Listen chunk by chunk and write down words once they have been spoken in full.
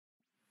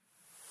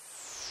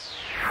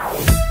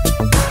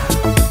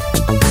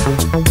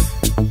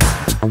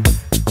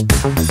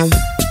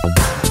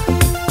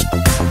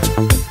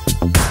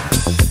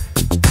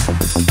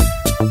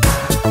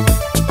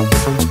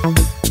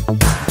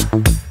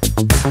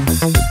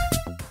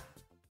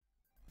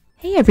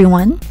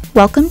everyone,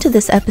 welcome to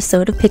this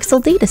episode of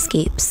Pixel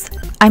Datascapes.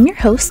 I'm your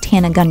host,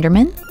 Hannah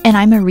Gunderman, and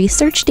I'm a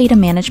research data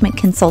management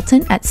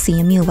consultant at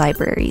CMU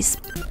Libraries.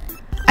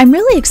 I'm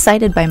really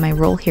excited by my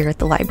role here at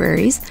the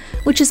libraries,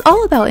 which is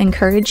all about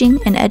encouraging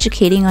and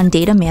educating on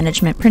data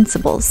management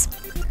principles.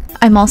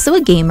 I'm also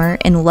a gamer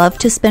and love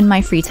to spend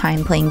my free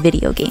time playing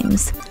video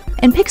games,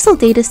 and Pixel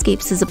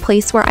Datascapes is a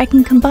place where I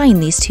can combine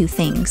these two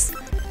things.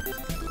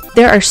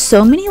 There are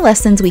so many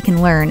lessons we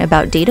can learn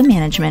about data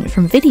management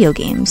from video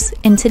games,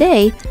 and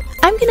today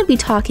I'm going to be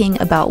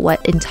talking about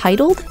what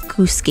Untitled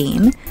Goose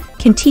Game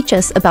can teach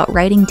us about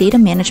writing data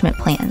management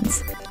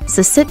plans.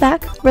 So sit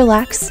back,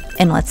 relax,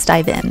 and let's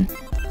dive in.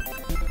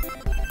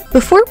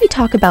 Before we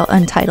talk about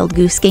Untitled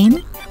Goose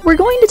Game, we're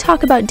going to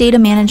talk about data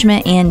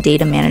management and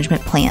data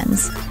management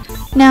plans.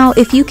 Now,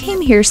 if you came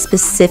here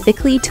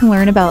specifically to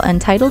learn about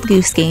Untitled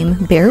Goose Game,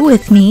 bear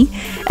with me,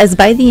 as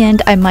by the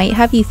end I might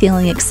have you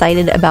feeling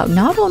excited about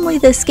not only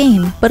this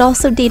game, but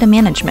also data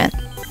management.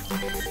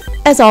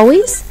 As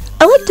always,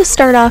 I like to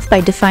start off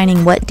by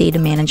defining what data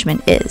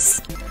management is.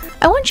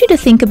 I want you to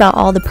think about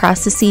all the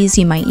processes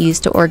you might use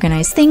to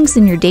organize things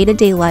in your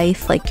day-to-day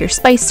life, like your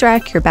spice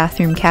rack, your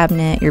bathroom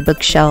cabinet, your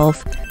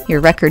bookshelf,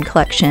 your record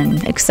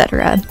collection,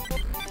 etc.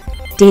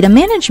 Data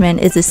management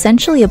is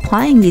essentially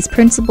applying these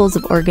principles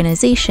of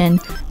organization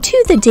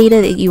to the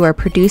data that you are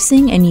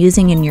producing and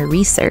using in your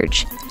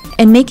research,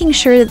 and making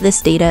sure that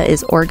this data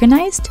is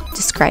organized,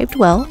 described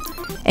well,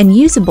 and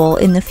usable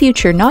in the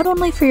future not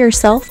only for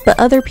yourself but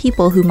other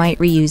people who might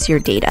reuse your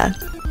data.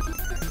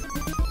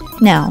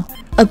 Now,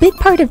 a big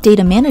part of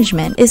data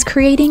management is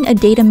creating a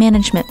data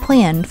management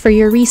plan for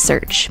your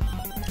research.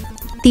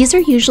 These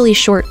are usually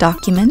short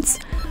documents,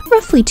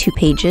 roughly 2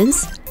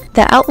 pages,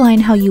 that outline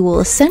how you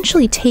will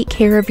essentially take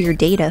care of your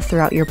data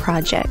throughout your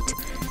project,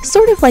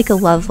 sort of like a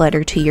love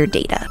letter to your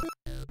data.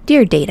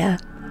 Dear data,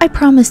 I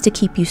promise to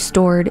keep you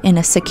stored in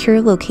a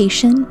secure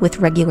location with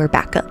regular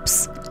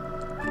backups.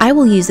 I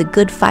will use a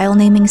good file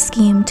naming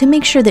scheme to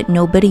make sure that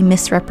nobody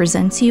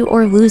misrepresents you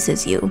or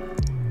loses you.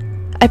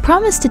 I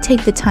promise to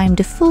take the time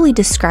to fully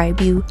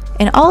describe you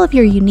and all of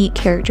your unique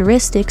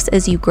characteristics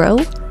as you grow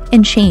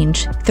and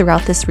change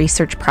throughout this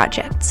research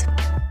project.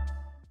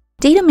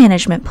 Data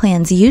management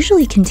plans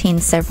usually contain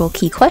several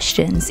key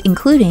questions,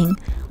 including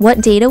what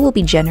data will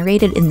be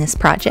generated in this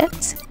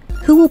project,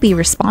 who will be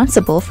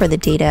responsible for the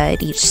data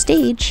at each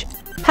stage,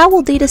 how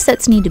will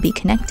datasets need to be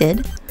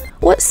connected,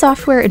 what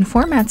software and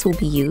formats will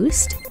be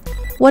used,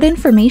 what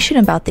information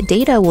about the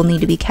data will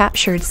need to be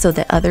captured so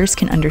that others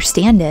can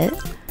understand it,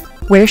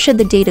 where should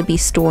the data be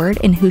stored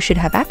and who should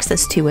have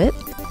access to it,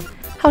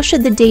 how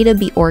should the data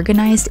be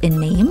organized and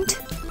named,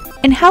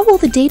 and how will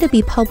the data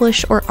be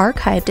published or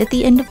archived at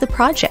the end of the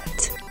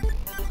project?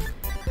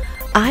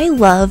 I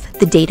love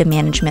the data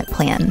management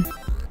plan.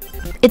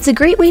 It's a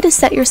great way to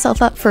set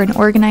yourself up for an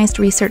organized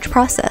research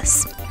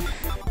process.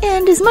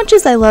 And as much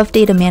as I love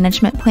data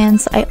management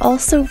plans, I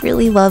also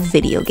really love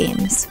video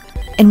games.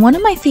 And one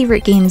of my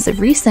favorite games of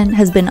recent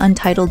has been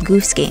Untitled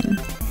Goose Game.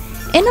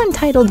 In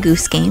Untitled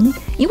Goose Game,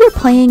 you were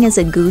playing as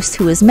a goose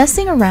who was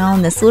messing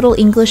around this little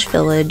English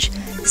village,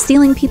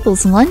 stealing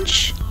people's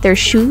lunch, their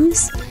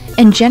shoes,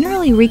 and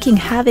generally wreaking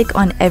havoc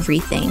on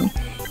everything.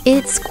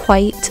 It's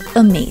quite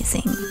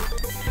amazing.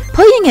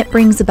 Playing it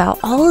brings about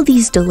all of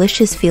these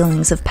delicious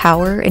feelings of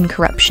power and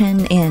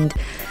corruption and,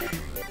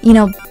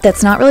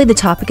 that's not really the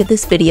topic of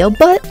this video,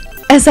 but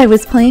as I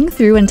was playing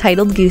through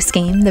Untitled Goose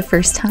Game the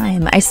first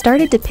time, I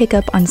started to pick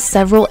up on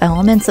several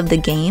elements of the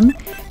game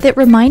that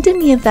reminded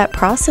me of that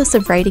process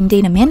of writing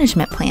data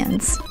management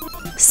plans.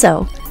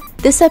 So,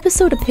 this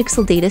episode of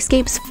Pixel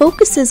Datascapes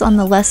focuses on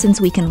the lessons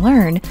we can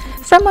learn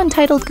from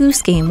Untitled Goose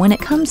Game when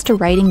it comes to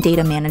writing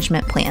data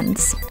management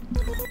plans.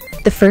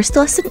 The first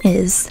lesson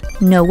is,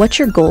 know what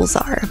your goals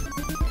are.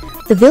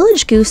 The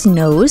village goose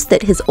knows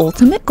that his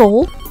ultimate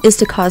goal is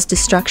to cause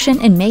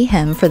destruction and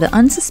mayhem for the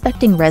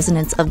unsuspecting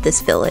residents of this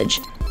village,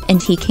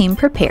 and he came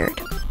prepared.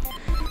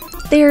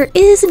 There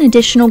is an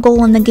additional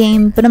goal in the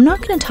game, but I'm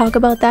not going to talk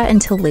about that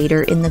until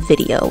later in the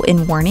video,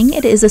 and warning,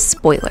 it is a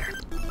spoiler.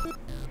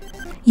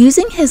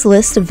 Using his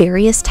list of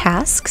various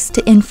tasks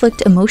to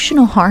inflict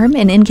emotional harm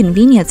and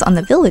inconvenience on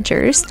the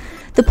villagers,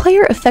 the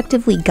player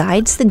effectively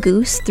guides the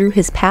goose through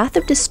his path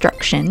of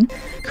destruction,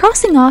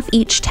 crossing off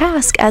each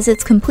task as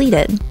it's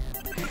completed.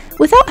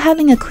 Without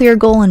having a clear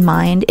goal in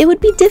mind, it would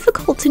be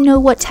difficult to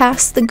know what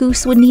tasks the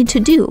goose would need to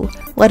do,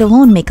 let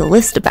alone make a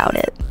list about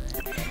it.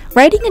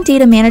 Writing a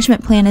data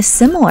management plan is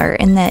similar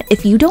in that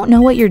if you don't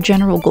know what your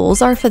general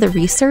goals are for the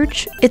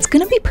research, it's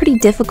going to be pretty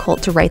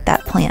difficult to write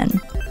that plan.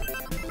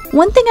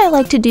 One thing I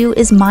like to do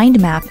is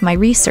mind map my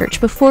research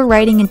before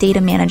writing a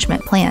data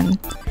management plan.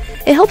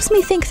 It helps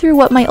me think through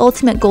what my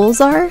ultimate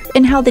goals are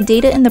and how the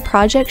data in the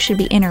project should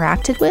be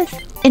interacted with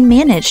and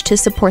managed to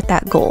support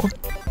that goal.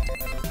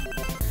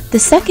 The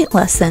second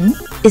lesson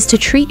is to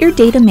treat your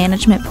data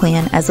management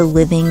plan as a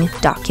living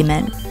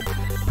document.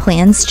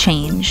 Plans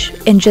change,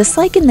 and just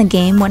like in the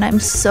game when I'm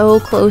so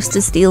close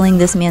to stealing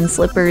this man's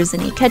slippers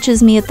and he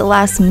catches me at the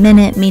last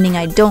minute, meaning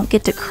I don't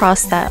get to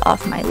cross that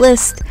off my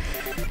list,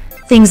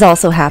 things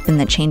also happen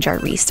that change our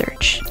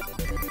research.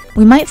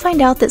 We might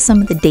find out that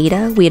some of the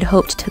data we had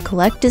hoped to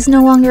collect is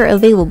no longer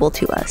available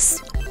to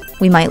us.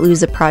 We might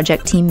lose a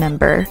project team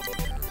member.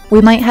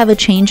 We might have a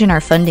change in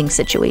our funding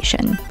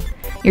situation.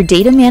 Your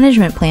data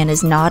management plan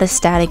is not a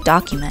static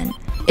document.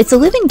 It's a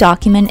living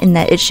document in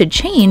that it should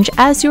change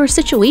as your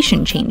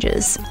situation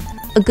changes.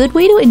 A good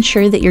way to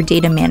ensure that your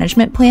data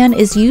management plan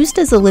is used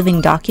as a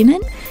living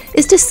document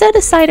is to set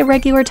aside a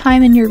regular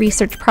time in your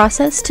research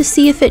process to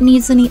see if it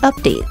needs any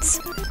updates.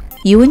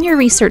 You and your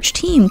research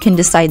team can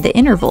decide the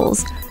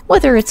intervals,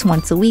 whether it's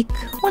once a week,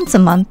 once a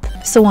month,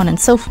 so on and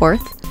so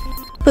forth.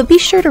 But be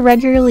sure to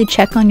regularly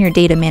check on your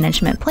data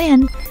management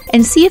plan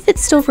and see if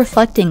it's still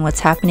reflecting what's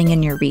happening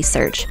in your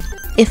research.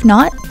 If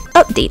not,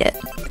 update it.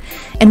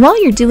 And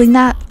while you're doing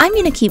that, I'm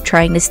going to keep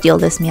trying to steal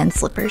this man's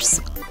slippers.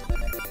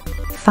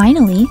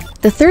 Finally,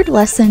 the third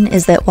lesson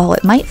is that while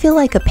it might feel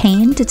like a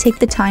pain to take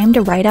the time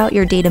to write out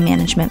your data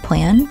management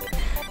plan,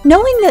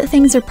 knowing that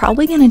things are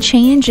probably going to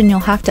change and you'll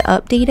have to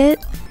update it,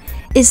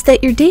 is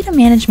that your data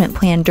management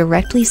plan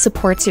directly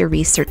supports your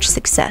research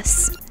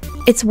success.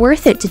 It's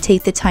worth it to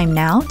take the time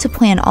now to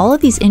plan all of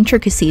these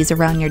intricacies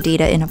around your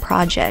data in a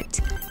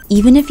project,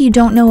 even if you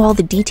don't know all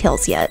the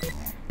details yet.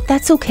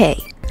 That's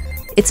okay.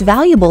 It's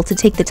valuable to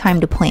take the time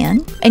to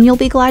plan, and you'll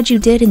be glad you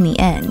did in the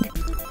end.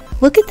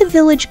 Look at the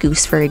village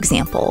goose, for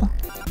example.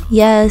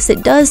 Yes,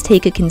 it does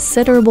take a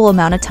considerable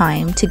amount of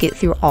time to get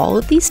through all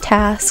of these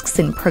tasks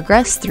and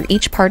progress through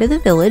each part of the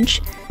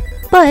village,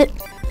 but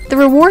the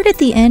reward at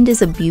the end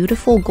is a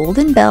beautiful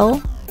golden bell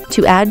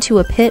to add to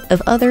a pit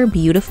of other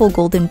beautiful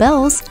golden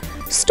bells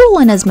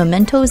stolen as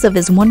mementos of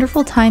his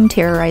wonderful time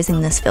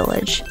terrorizing this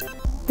village.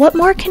 What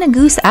more can a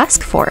goose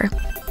ask for?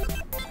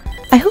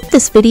 I hope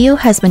this video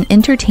has been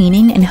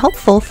entertaining and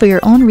helpful for your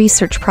own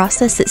research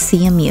process at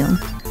CMU.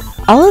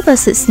 All of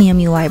us at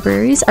CMU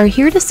Libraries are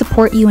here to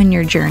support you in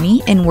your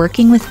journey in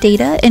working with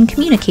data and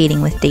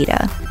communicating with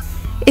data.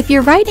 If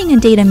you're writing a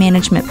data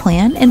management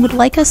plan and would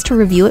like us to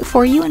review it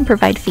for you and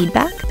provide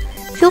feedback,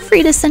 feel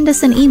free to send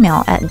us an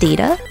email at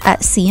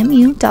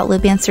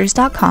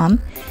data@cmu.libanswers.com,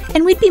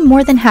 and we'd be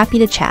more than happy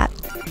to chat.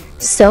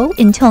 So,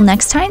 until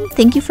next time,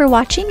 thank you for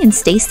watching and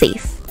stay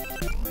safe.